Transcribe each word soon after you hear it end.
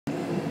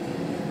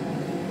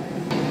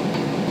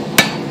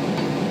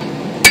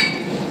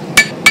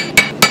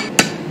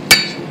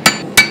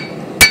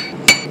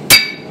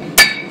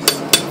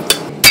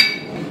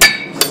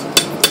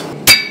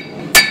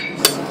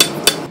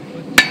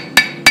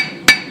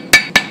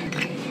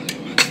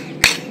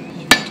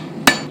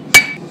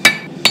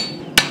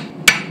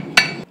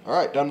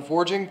Alright, done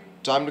forging,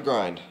 time to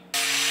grind.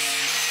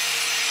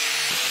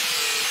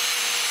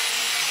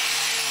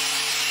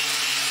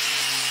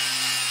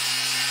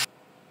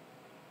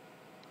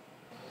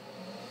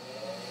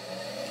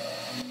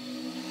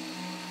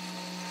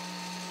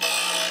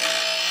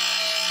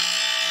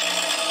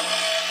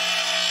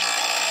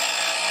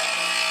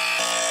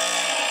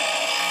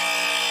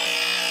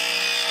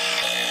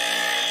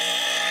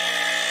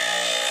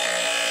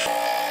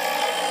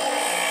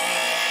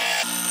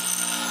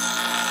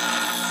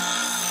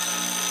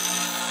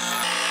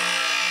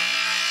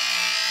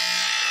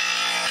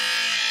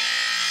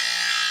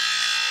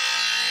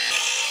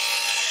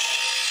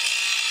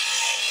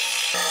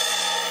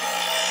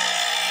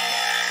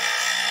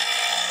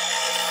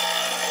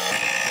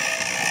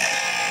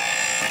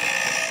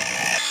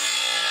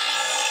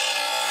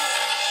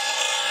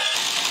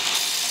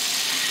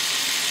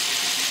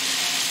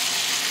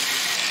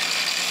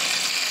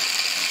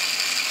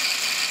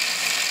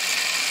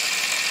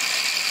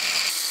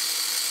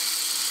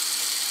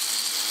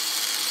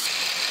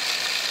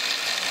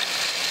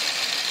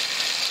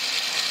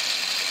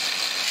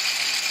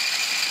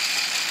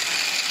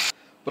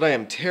 But I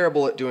am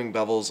terrible at doing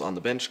bevels on the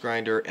bench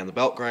grinder, and the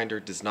belt grinder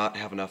does not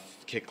have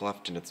enough kick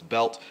left in its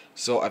belt,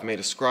 so I've made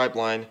a scribe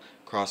line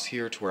across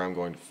here to where I'm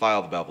going to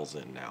file the bevels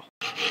in now.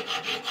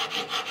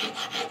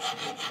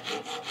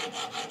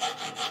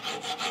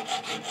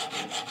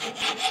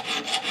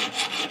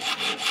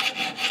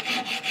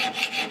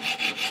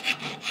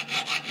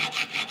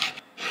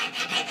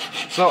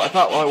 So I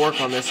thought while I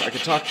work on this, I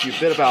could talk to you a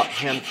bit about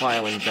hand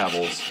filing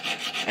bevels,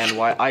 and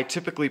why I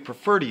typically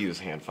prefer to use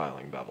hand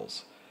filing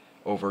bevels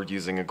over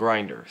using a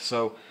grinder.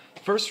 So the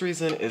first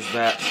reason is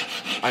that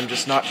I'm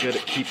just not good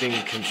at keeping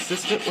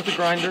consistent with a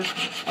grinder.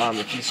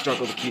 If you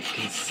struggle to keep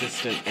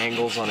consistent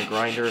angles on a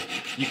grinder,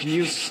 you can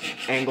use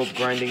angled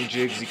grinding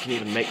jigs. You can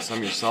even make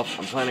some yourself.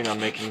 I'm planning on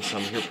making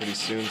some here pretty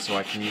soon so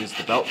I can use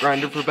the belt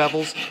grinder for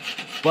bevels.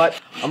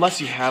 But unless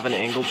you have an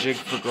angle jig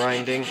for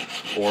grinding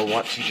or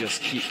want to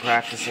just keep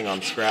practicing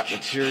on scrap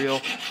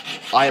material,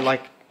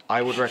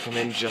 I would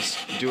recommend just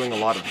doing a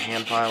lot of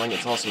hand filing.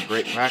 It's also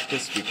great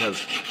practice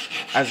because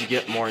as you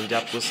get more in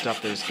depth with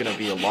stuff, there's going to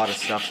be a lot of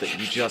stuff that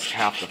you just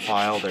have to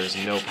file. There's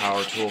no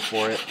power tool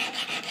for it.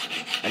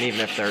 And even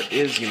if there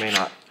is, you may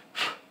not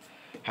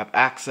have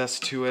access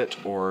to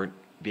it or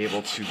be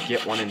able to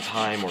get one in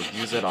time or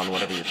use it on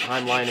whatever your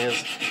timeline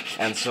is.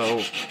 And so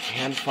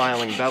hand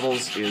filing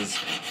bevels is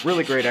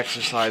really great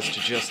exercise to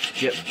just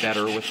get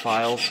better with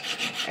files.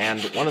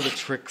 And one of the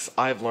tricks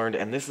I've learned,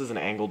 and this is an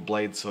angled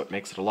blade so it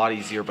makes it a lot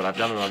easier, but I've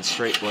done it on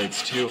straight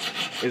blades too,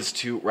 is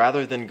to,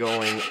 rather than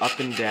going up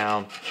and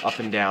down,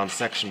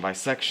 section by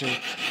section,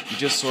 you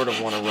just sort of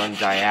want to run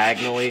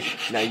diagonally.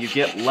 Now you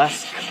get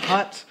less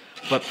cut,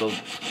 but the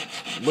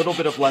little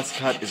bit of less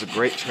cut is a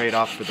great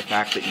trade-off for the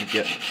fact that you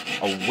get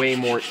a way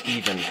more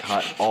even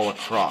cut all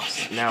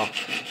across. Now,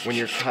 when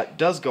your cut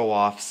does go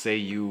off, say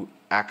you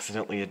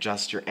accidentally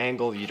adjust your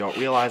angle, you don't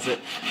realize it,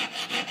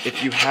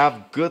 if you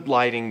have good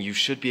lighting, you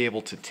should be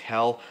able to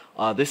tell.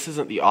 This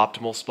isn't the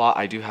optimal spot.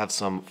 I do have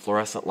some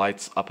fluorescent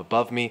lights up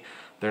above me.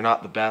 They're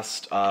not the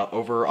best.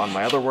 Over on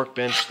my other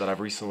workbench that I've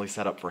recently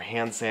set up for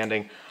hand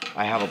sanding,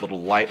 I have a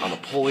little light on a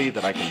pulley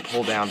that I can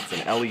pull down. It's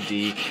an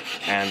LED,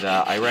 and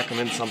I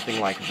recommend something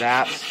like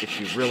that if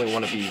you really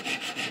want to be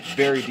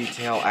very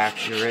detail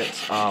accurate.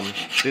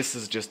 This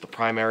is just the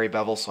primary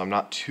bevel, so I'm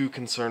not too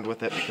concerned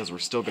with it because we're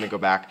still going to go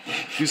back,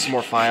 do some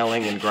more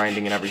filing and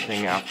grinding and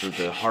everything after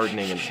the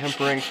hardening and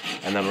tempering,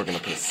 and then we're going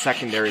to put a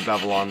secondary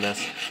bevel on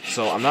this.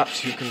 So I'm not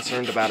too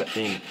concerned about it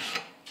being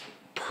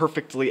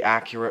perfectly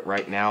accurate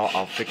right now.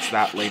 I'll fix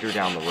that later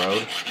down the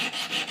road.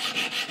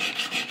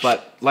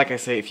 But like I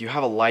say, if you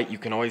have a light, you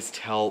can always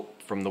tell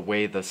from the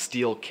way the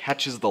steel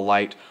catches the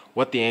light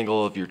what the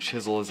angle of your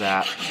chisel is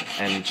at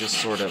and just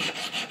sort of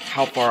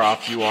how far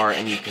off you are,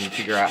 and you can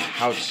figure out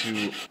how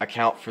to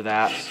account for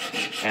that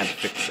and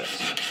fix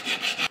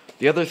it.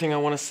 The other thing I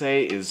want to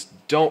say is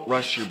don't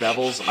rush your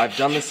bevels. I've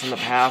done this in the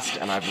past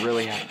and I've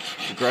really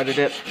regretted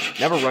it.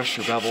 Never rush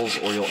your bevels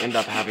or you'll end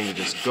up having to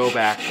just go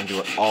back and do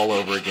it all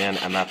over again,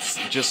 and that's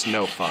just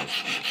no fun.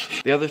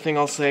 The other thing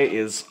I'll say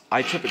is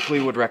I typically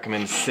would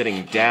recommend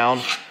sitting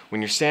down.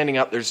 When you're standing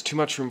up, there's too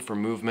much room for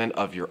movement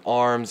of your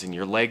arms and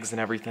your legs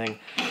and everything,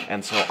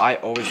 and so I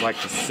always like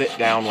to sit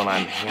down when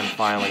I'm hand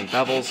filing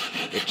bevels.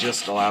 It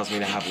just allows me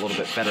to have a little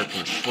bit better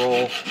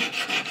control.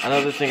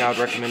 Another thing I would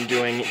recommend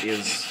doing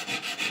is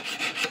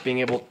being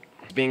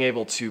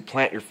able to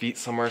plant your feet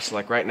somewhere. So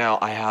like right now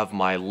I have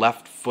my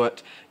left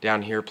foot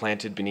down here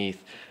planted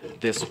beneath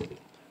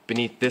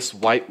this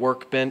white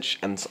workbench,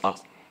 and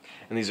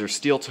these are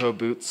steel toe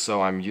boots,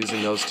 so I'm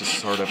using those to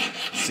sort of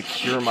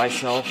secure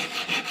myself,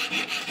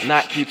 and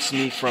that keeps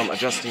me from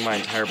adjusting my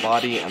entire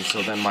body, and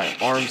so then my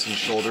arms and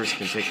shoulders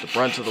can take the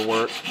brunt of the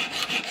work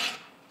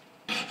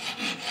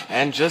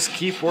and just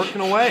keep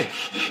working away.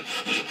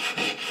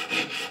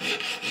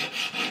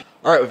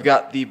 Alright, we've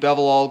got the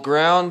bevel all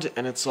ground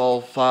and it's all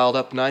filed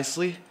up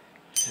nicely,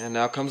 and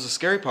now comes the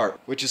scary part,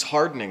 which is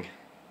hardening.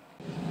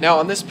 Now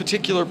on this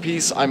particular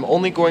piece, I'm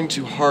only going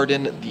to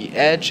harden the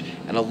edge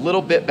and a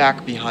little bit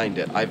back behind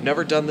it. I've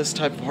never done this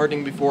type of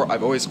hardening before.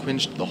 I've always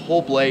quinched the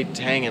whole blade,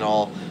 tang and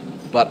all,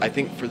 but I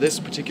think for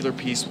this particular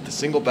piece with the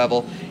single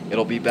bevel,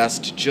 it'll be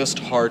best to just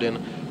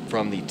harden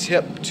from the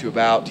tip to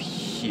about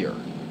here.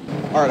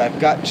 Alright, I've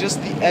got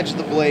just the edge of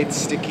the blade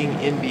sticking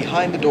in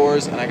behind the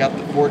doors, and I got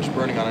the forge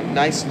burning on a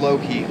nice low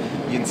heat.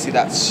 You can see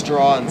that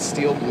straw and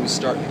steel blue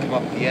starting to come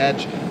up the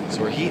edge,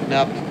 so we're heating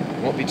up.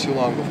 It won't be too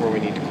long before we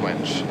need to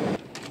quench.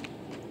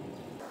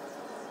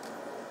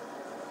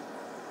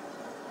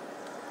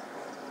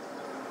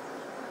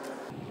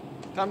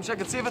 Time to check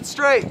and see if it's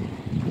straight.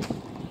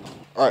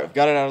 Alright, I've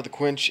got it out of the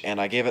quench,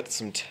 and I gave it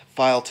some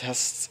file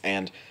tests,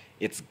 and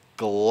it's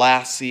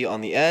glassy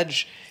on the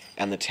edge,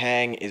 and the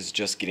tang is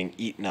just getting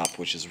eaten up,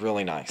 which is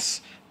really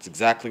nice. It's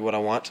exactly what I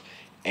want,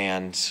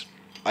 and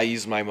I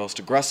used my most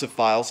aggressive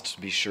files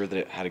to be sure that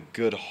it had a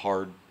good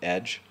hard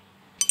edge.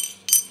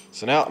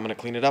 So now I'm going to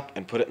clean it up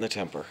and put it in the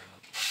temper.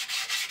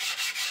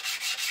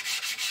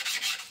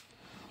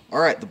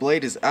 Alright, the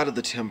blade is out of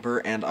the temper,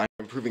 and I'm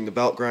improving the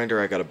belt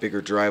grinder. I got a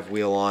bigger drive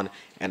wheel on,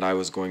 and I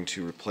was going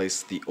to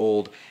replace the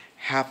old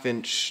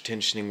half-inch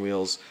tensioning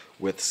wheels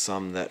with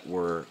some that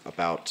were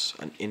about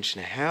 1.5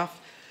 inches.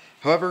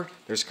 However,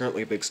 there's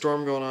currently a big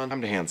storm going on.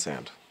 Time to hand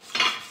sand.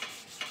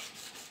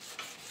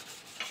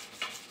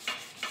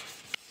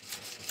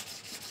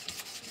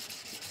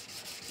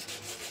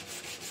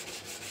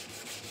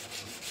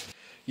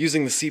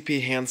 Using the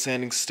CP hand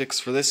sanding sticks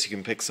for this, you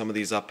can pick some of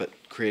these up at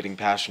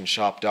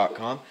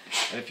creatingpassionshop.com.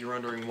 And if you're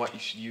wondering what you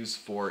should use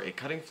for a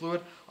cutting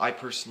fluid, I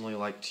personally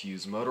like to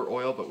use motor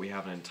oil, but we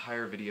have an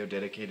entire video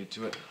dedicated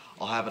to it.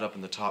 I'll have it up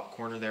in the top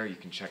corner there. You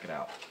can check it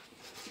out.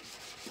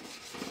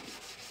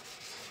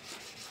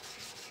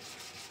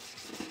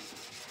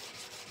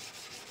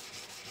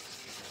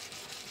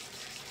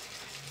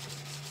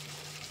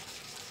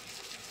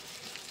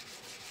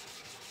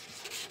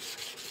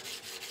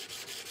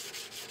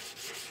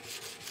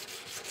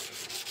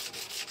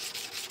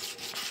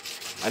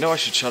 I know I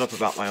should shut up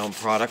about my own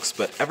products,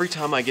 but every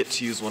time I get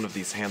to use one of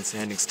these hand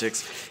sanding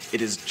sticks,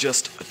 it is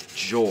just a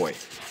joy.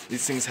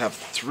 These things have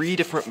 3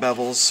 different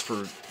bevels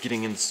for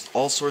getting in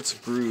all sorts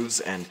of grooves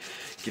and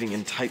getting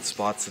in tight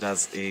spots. It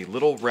has a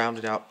little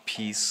rounded out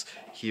piece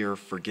here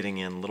for getting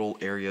in little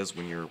areas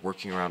when you're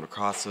working around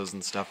across those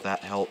and stuff.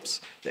 That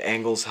helps. The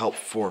angles help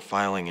for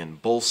filing in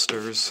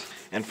bolsters,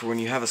 and for when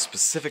you have a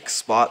specific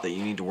spot that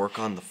you need to work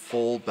on, the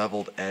full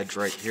beveled edge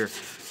right here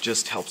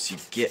just helps you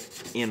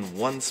get in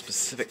one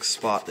specific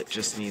spot that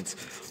just needs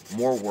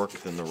more work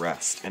than the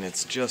rest, and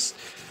it's just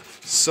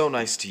so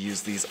nice to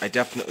use these. I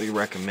definitely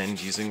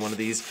recommend using one of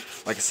these.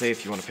 Like I say,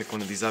 if you want to pick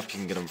one of these up, you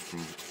can get them from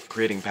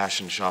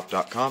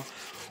creatingpassionshop.com,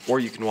 or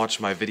you can watch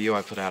my video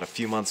I put out a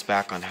few months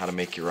back on how to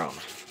make your own.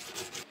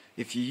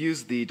 If you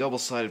use the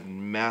double-sided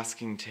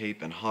masking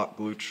tape and hot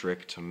glue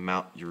trick to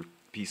mount your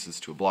pieces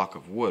to a block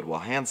of wood while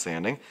hand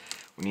sanding,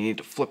 when you need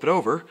to flip it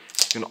over,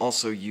 you can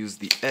also use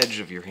the edge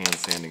of your hand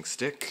sanding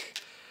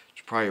stick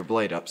to pry your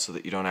blade up so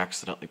that you don't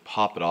accidentally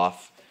pop it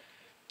off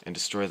and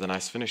destroy the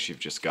nice finish you've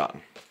just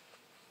gotten.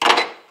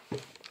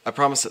 I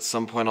promise at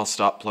some point I'll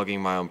stop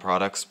plugging my own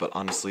products, but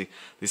honestly,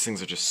 these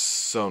things are just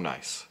so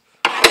nice.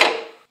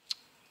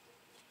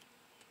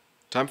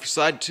 Time for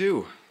side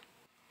 2.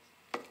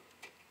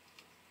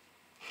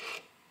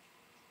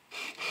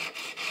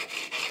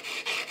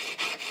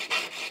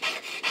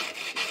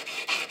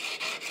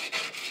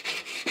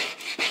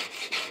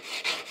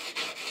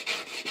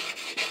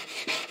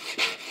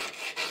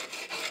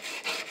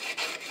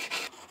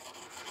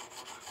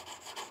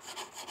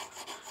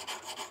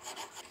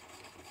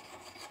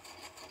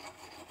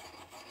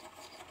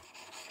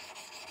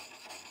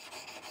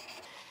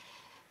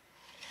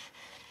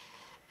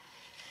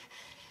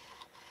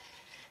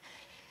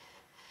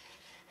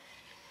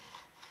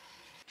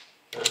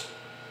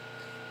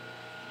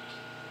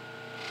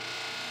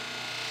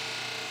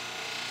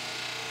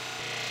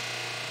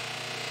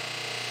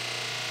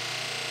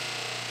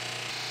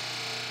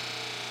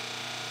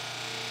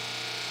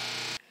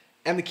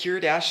 And the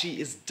Kiridashi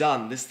is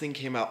done. This thing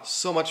came out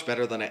so much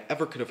better than I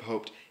ever could have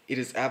hoped. It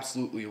is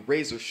absolutely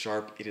razor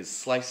sharp. It is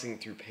slicing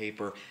through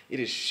paper.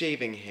 It is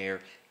shaving hair.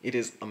 It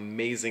is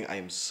amazing. I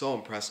am so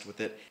impressed with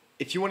it.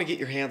 If you want to get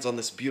your hands on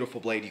this beautiful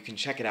blade, you can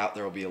check it out.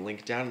 There will be a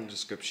link down in the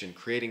description,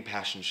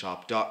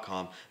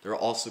 creatingpassionshop.com. There will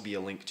also be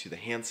a link to the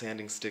hand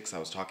sanding sticks I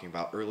was talking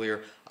about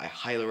earlier. I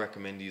highly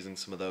recommend using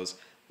some of those.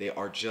 They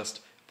are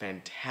just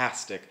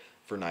fantastic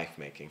for knife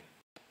making.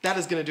 That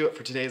is going to do it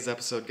for today's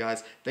episode,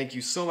 guys. Thank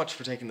you so much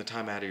for taking the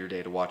time out of your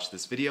day to watch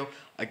this video.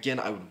 Again,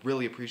 I would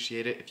really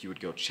appreciate it if you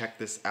would go check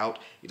this out.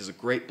 It is a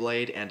great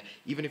blade, and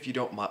even if you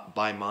don't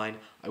buy mine,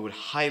 I would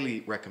highly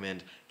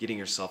recommend getting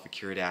yourself a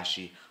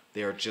Kiridashi.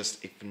 They are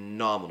just a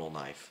phenomenal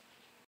knife.